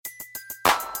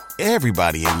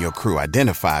Everybody in your crew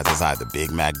identifies as either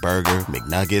Big Mac Burger,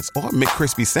 McNuggets, or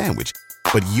McCrispy Sandwich.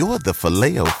 But you're the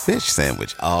Filet-O-Fish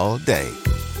Sandwich all day.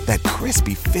 That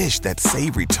crispy fish, that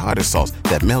savory tartar sauce,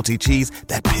 that melty cheese,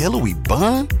 that pillowy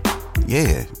bun.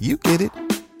 Yeah, you get it.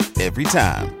 Every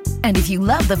time. And if you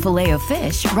love the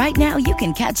Filet-O-Fish, right now you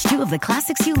can catch two of the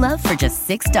classics you love for just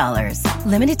 $6.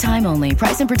 Limited time only.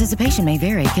 Price and participation may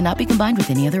vary. Cannot be combined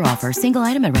with any other offer. Single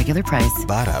item at regular price.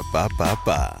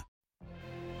 Ba-da-ba-ba-ba.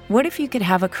 What if you could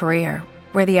have a career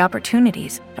where the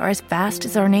opportunities are as vast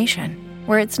as our nation,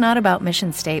 where it's not about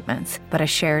mission statements, but a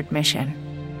shared mission?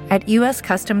 At U.S.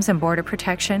 Customs and Border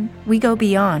Protection, we go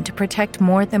beyond to protect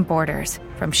more than borders.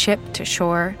 From ship to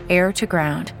shore, air to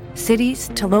ground, cities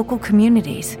to local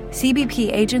communities,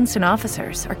 CBP agents and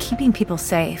officers are keeping people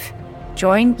safe.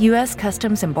 Join U.S.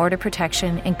 Customs and Border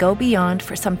Protection and go beyond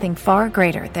for something far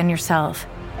greater than yourself.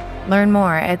 Learn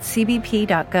more at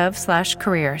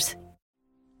cbp.gov/careers.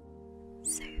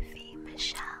 Sophie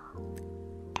Michelle,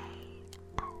 ASMR.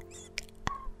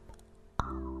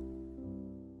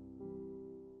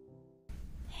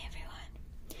 Hey everyone,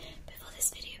 before this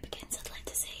video begins, I'd like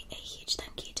to say a huge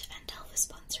thank you to Endel for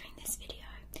sponsoring this video.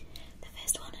 The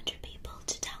first 100 people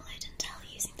to download Endel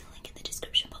using the link in the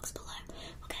description box below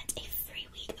will get a free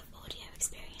week of audio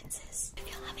experiences. If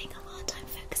you're having a hard time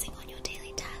focusing on your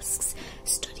daily tasks,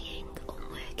 studying or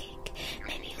working,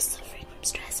 maybe you're suffering from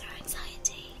stress or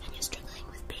anxiety and you're struggling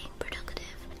with being productive,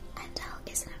 Endel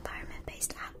is an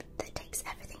environment-based app that takes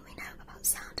everything we know about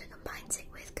sound and combines it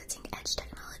with cutting-edge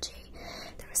technology.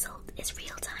 The result is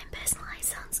real-time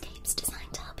personalized soundscapes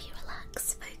designed to help you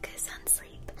relax, focus and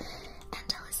sleep.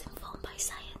 Endel is informed by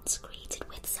science, created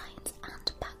with science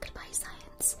and backed by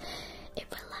science. It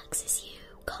relaxes you,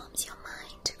 calms your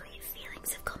mind to create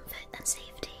feelings of comfort and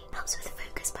safety, helps with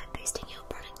focus by boosting your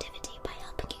productivity by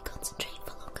helping you concentrate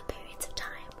for longer periods of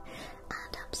time,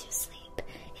 and helps you sleep.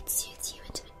 It soothes you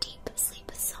into a deep sleep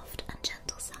with soft and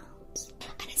gentle sounds.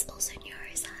 And it's also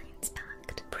neuroscience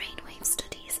backed. Brainwave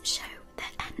studies show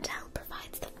that Endel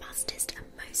provides the fastest and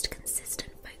most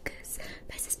consistent focus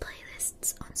versus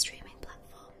playlists on streaming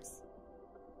platforms.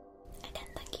 Again,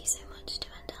 thank you so much to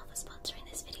Endel for sponsoring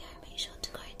this video. Make sure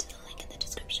to go to the link in the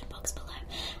description box below,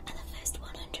 and the first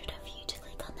 100 of you to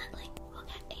click on that link will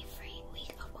get a free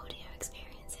week of audio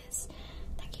experiences.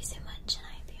 Thank you so much, and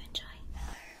I hope you enjoy.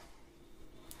 Hello,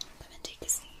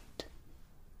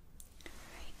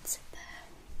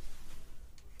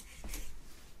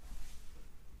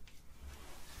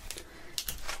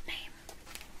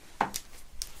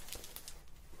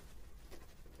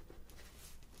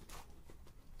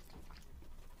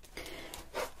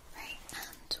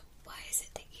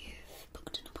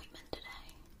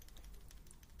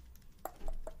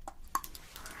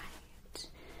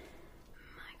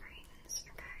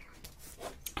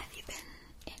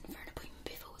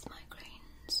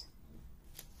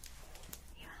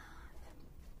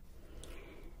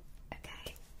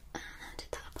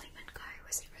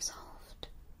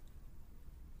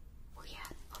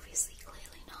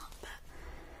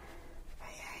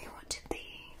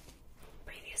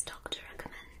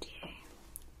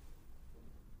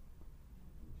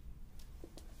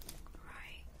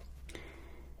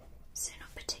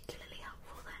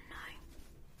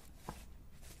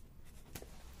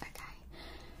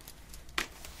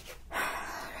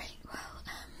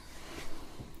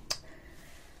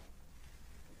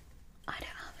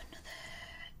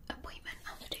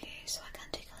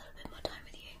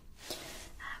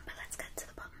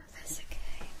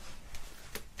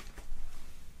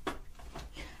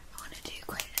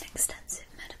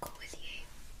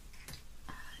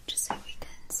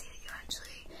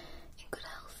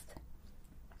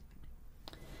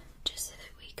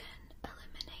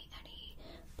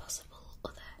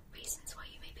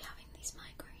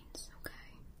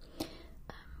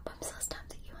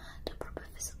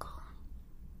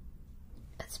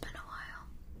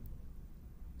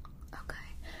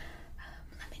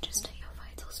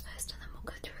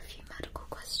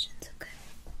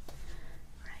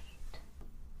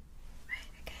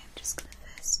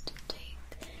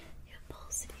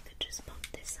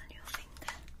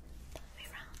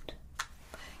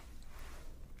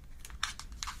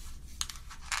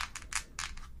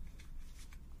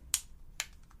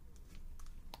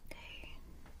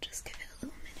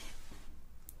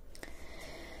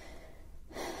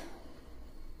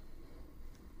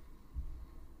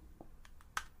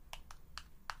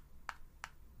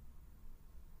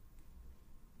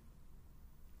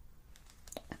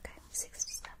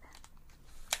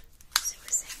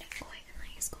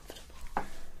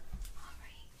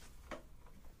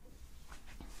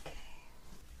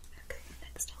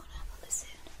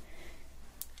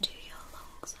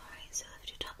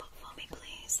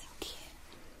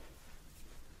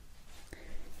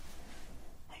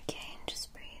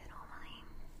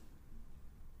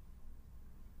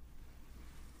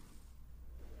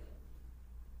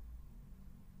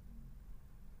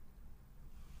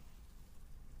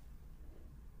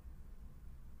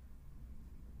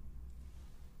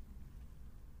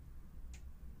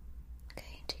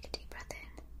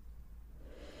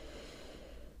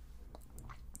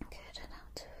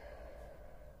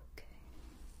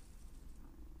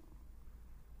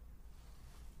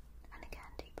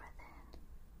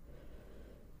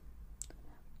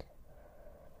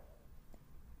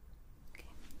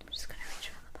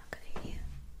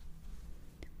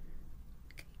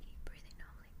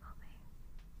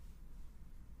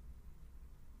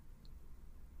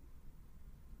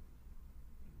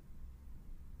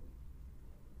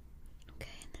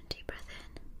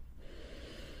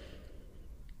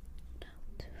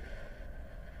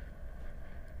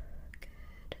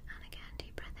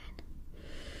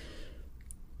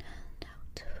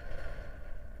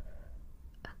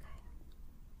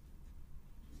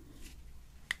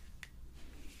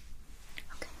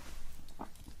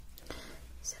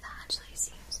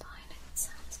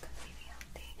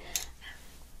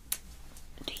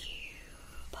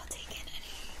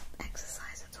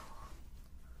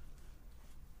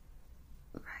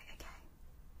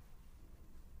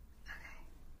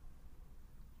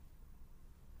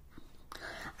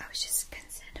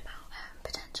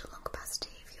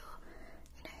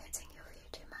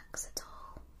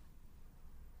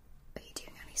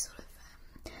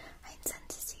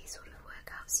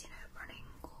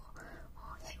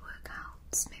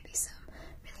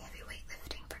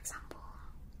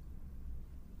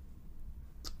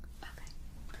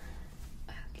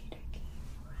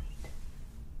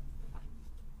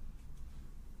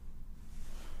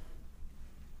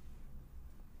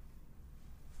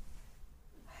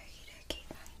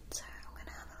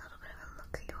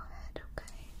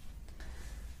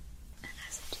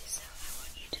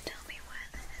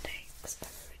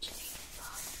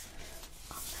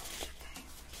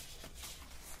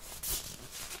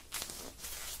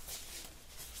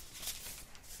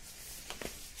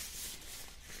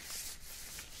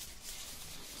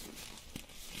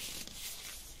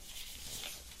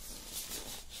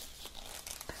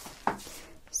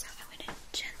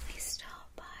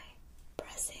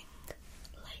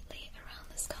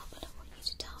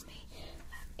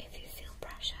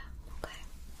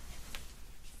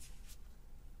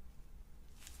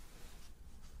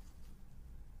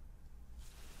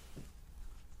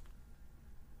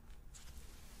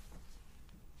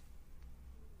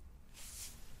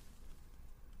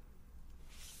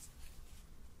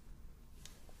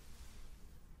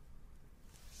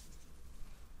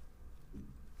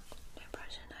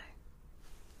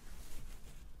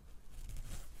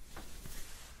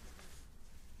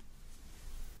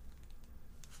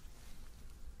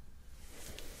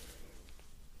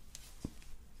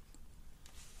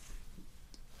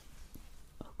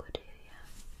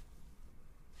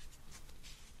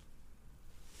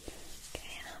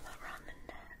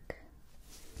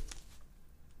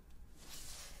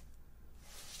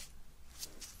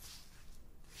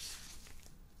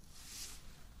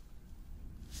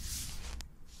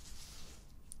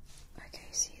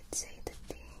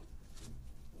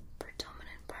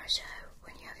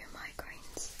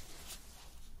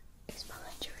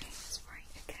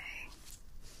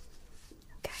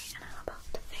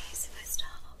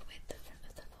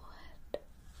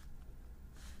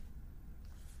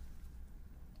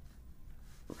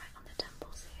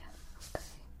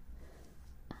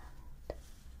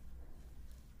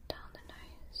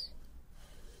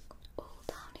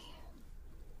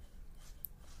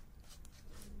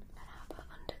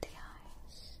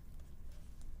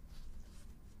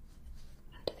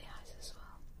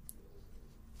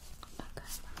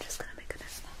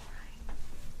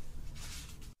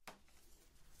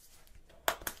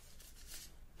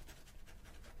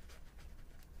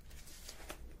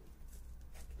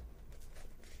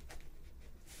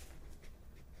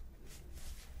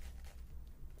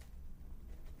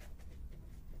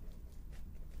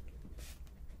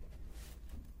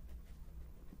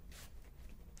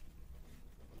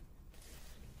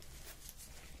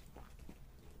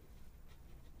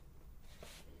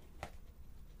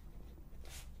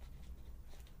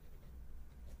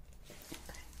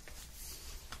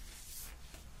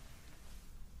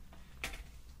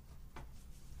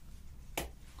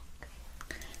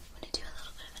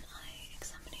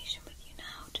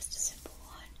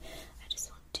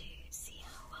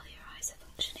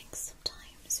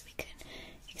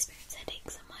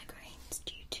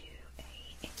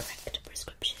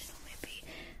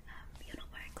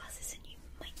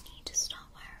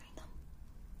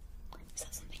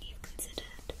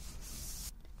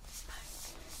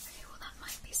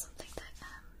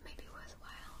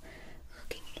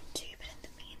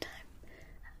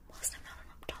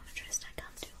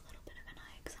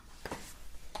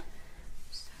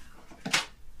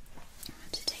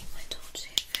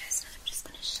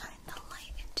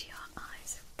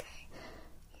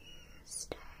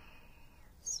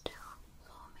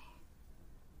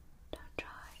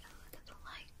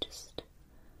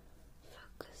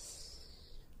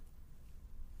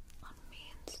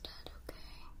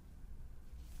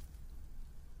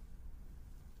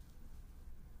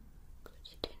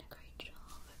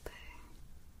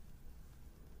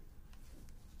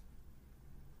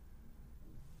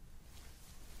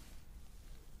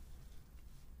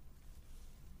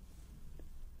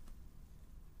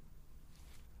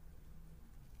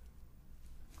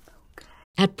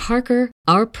 At Parker,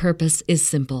 our purpose is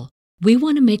simple. We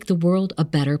want to make the world a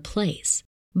better place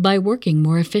by working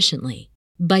more efficiently,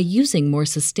 by using more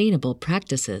sustainable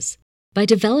practices, by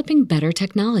developing better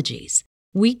technologies.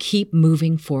 We keep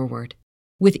moving forward.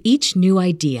 With each new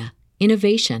idea,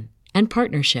 innovation, and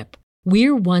partnership,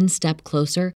 we're one step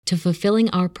closer to fulfilling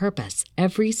our purpose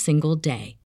every single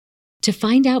day. To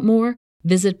find out more,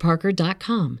 visit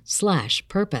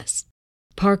parker.com/purpose.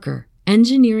 Parker,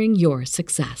 engineering your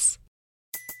success.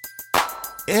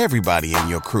 Everybody in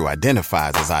your crew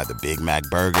identifies as either Big Mac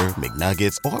Burger,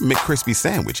 McNuggets, or McCrispy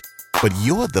Sandwich. But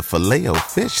you're the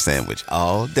Filet-O-Fish Sandwich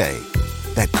all day.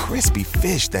 That crispy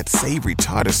fish, that savory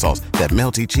tartar sauce, that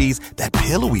melty cheese, that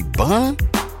pillowy bun.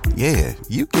 Yeah,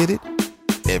 you get it.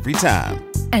 Every time.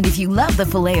 And if you love the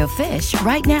Filet-O-Fish,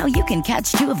 right now you can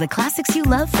catch two of the classics you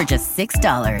love for just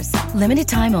 $6. Limited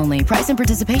time only. Price and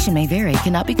participation may vary.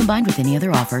 Cannot be combined with any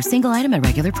other offer. Single item at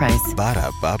regular price.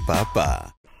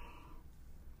 Ba-da-ba-ba-ba.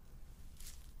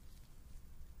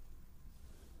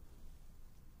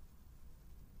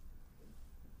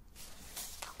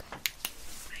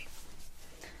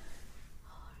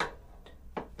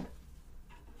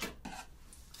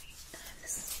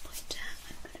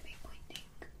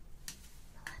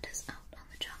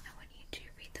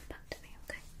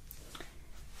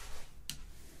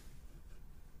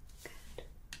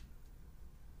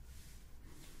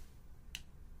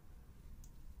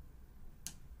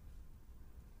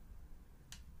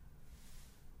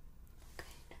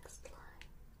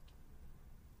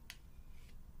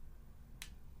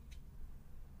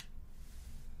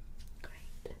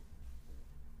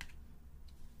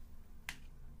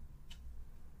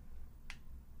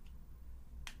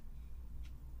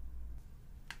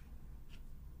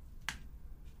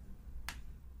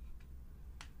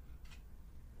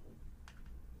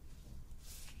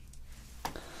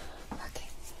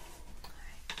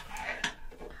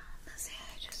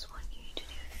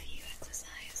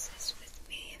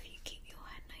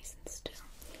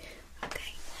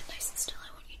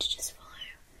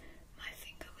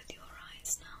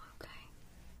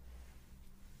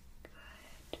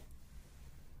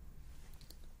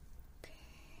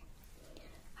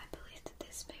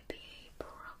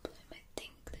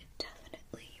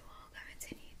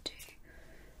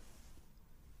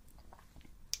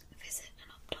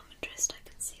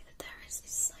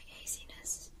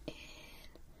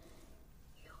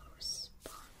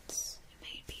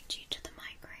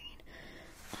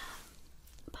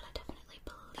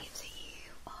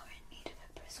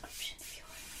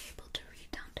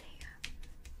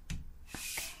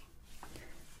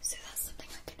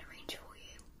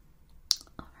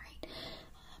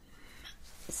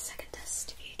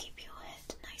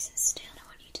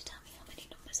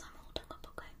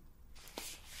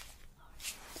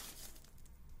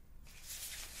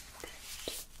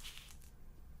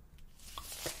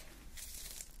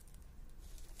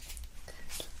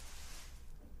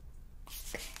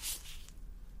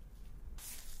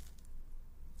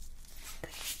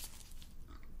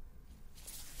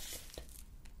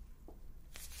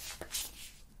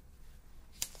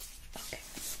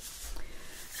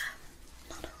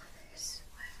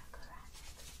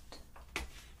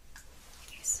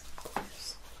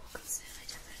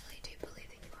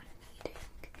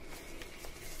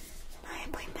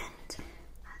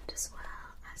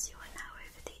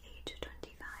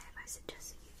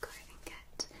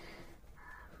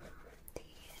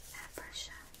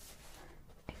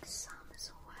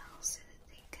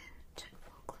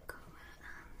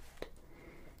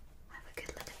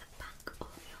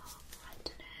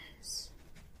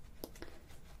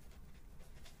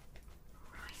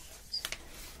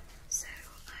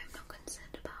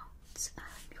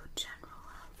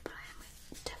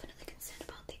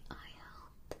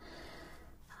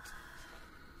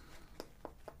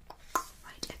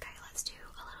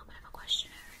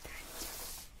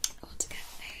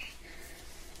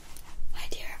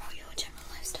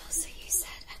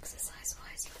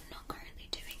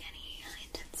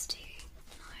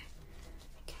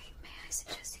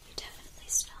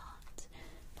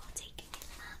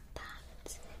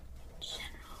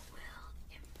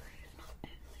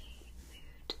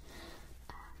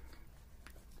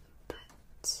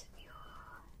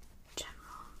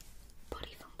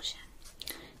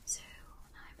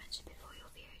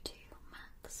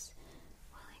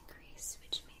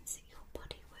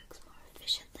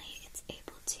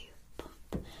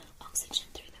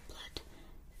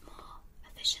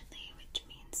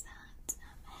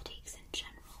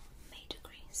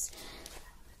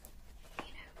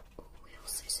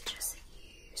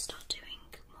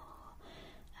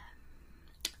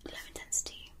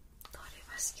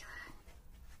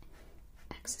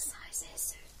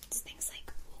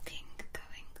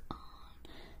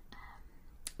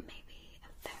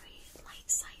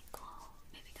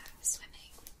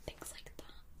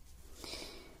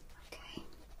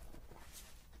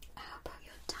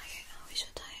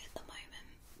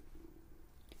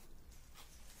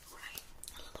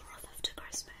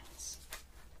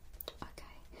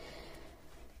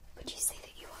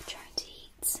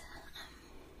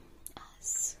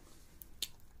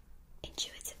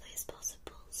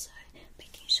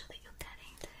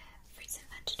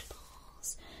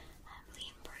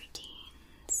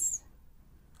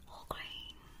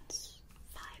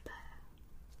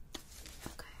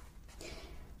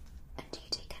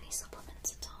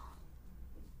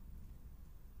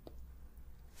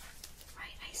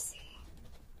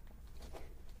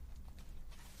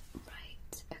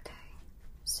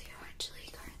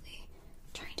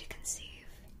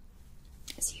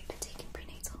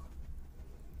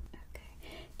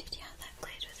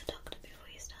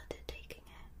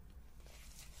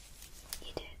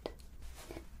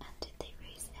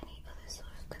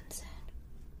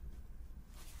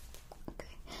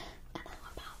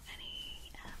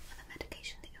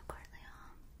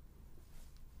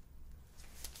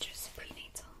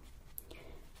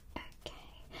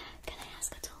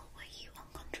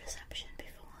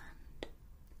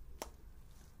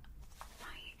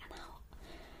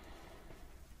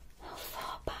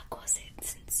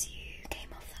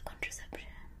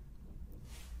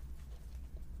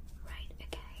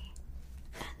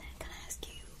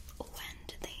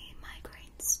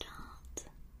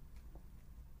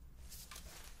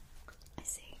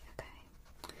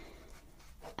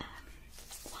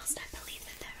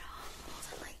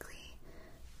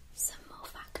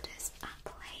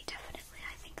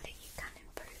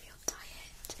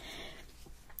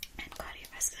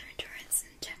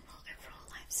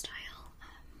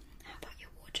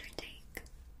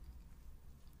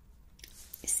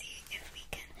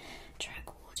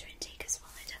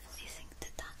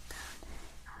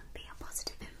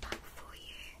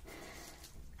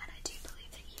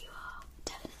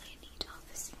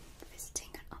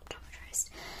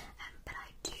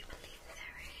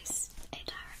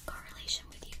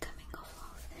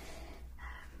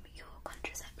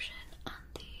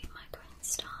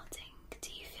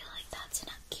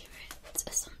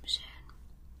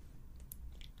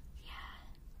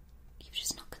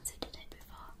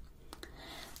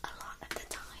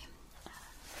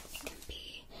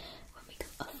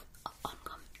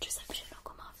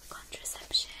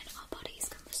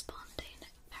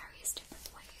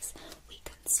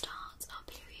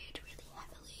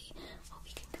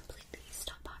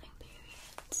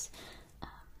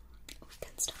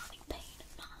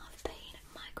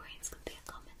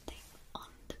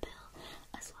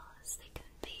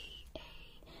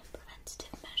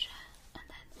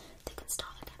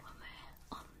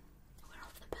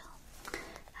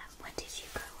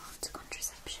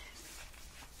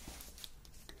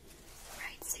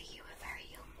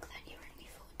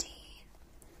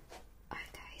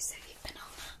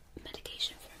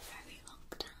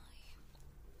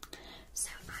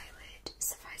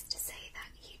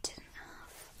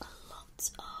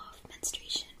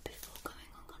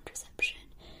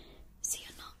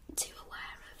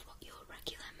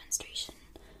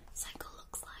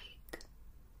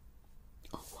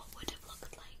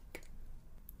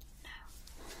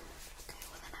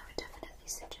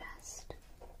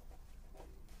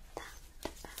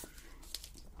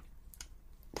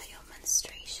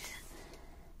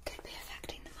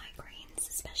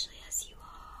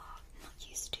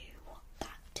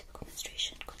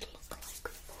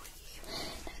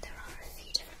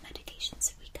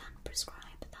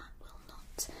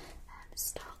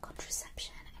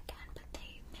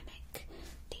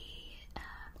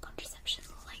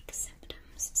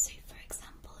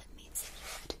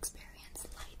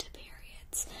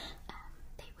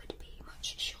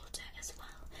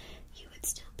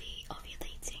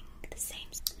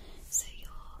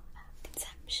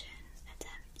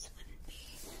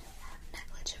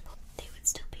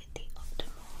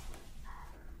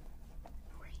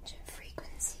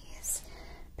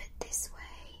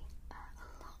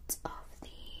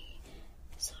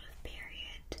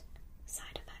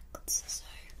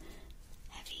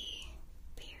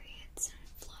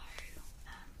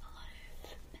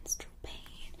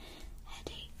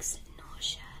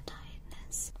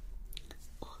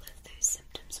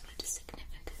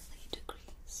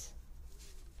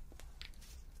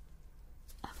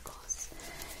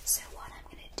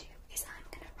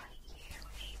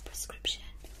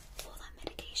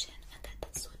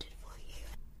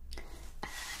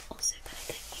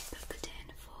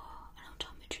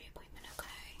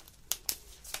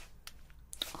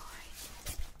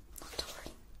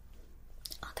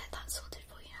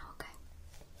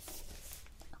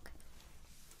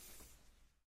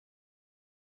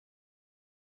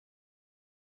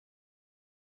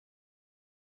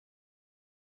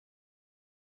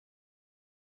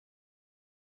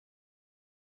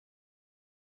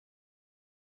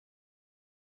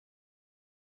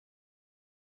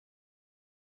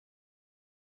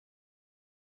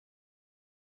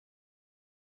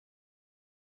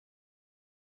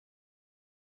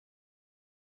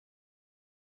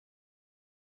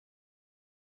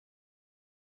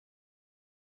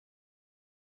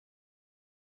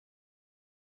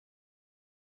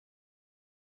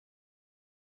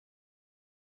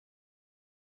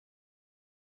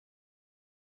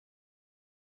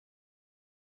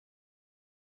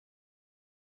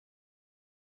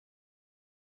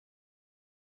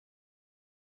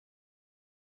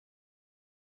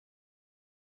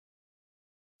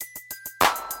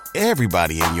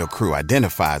 Everybody in your crew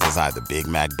identifies as either Big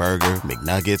Mac Burger,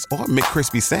 McNuggets, or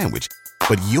McCrispy Sandwich.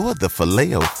 But you're the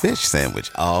Filet-O-Fish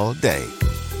Sandwich all day.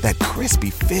 That crispy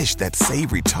fish, that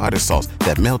savory tartar sauce,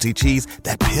 that melty cheese,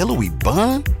 that pillowy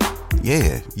bun.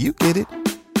 Yeah, you get it.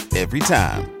 Every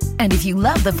time. And if you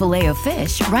love the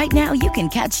Filet-O-Fish, right now you can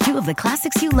catch two of the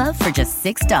classics you love for just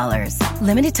 $6.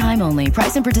 Limited time only.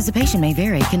 Price and participation may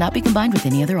vary. Cannot be combined with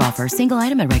any other offer. Single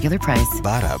item at regular price.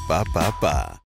 Ba-da-ba-ba-ba.